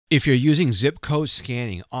If you're using zip code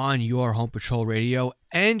scanning on your Home Patrol radio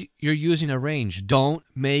and you're using a range, don't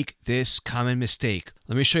make this common mistake.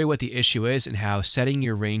 Let me show you what the issue is and how setting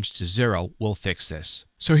your range to 0 will fix this.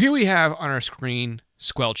 So here we have on our screen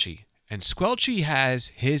Squelchy. And Squelchy has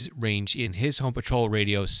his range in his Home Patrol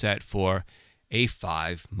radio set for a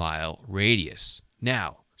 5-mile radius.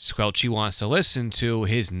 Now, Squelchy wants to listen to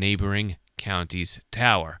his neighboring county's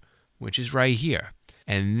tower, which is right here.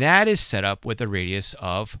 And that is set up with a radius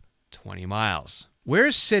of 20 miles.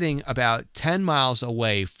 We're sitting about 10 miles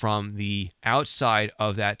away from the outside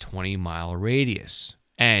of that 20-mile radius.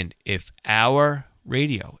 And if our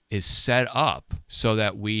radio is set up so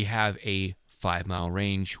that we have a 5-mile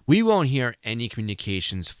range, we won't hear any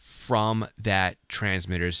communications from that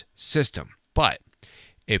transmitter's system. But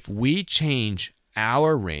if we change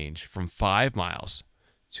our range from 5 miles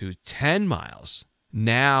to 10 miles,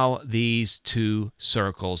 now these two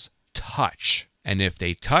circles touch. And if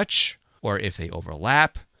they touch or if they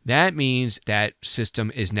overlap, that means that system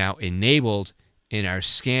is now enabled in our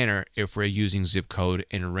scanner if we're using zip code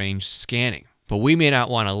and range scanning. But we may not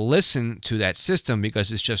want to listen to that system because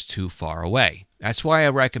it's just too far away. That's why I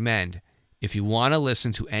recommend if you want to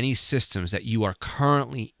listen to any systems that you are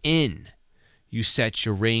currently in, you set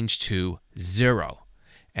your range to 0.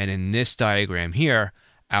 And in this diagram here,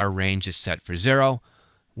 our range is set for 0.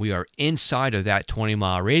 We are inside of that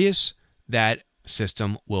 20-mile radius. That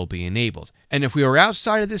system will be enabled. And if we were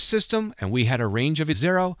outside of this system and we had a range of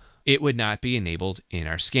 0, it would not be enabled in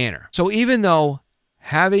our scanner. So even though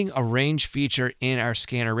having a range feature in our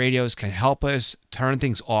scanner radios can help us turn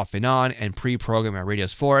things off and on and pre-program our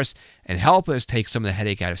radios for us and help us take some of the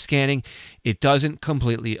headache out of scanning, it doesn't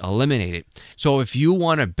completely eliminate it. So if you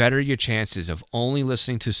want to better your chances of only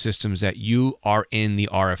listening to systems that you are in the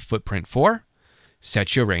RF footprint for,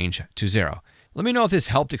 set your range to 0. Let me know if this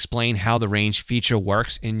helped explain how the range feature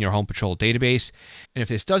works in your Home Patrol database. And if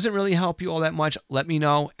this doesn't really help you all that much, let me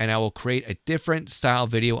know and I will create a different style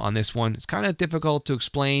video on this one. It's kind of difficult to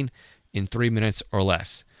explain in 3 minutes or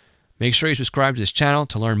less. Make sure you subscribe to this channel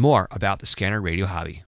to learn more about the scanner radio hobby.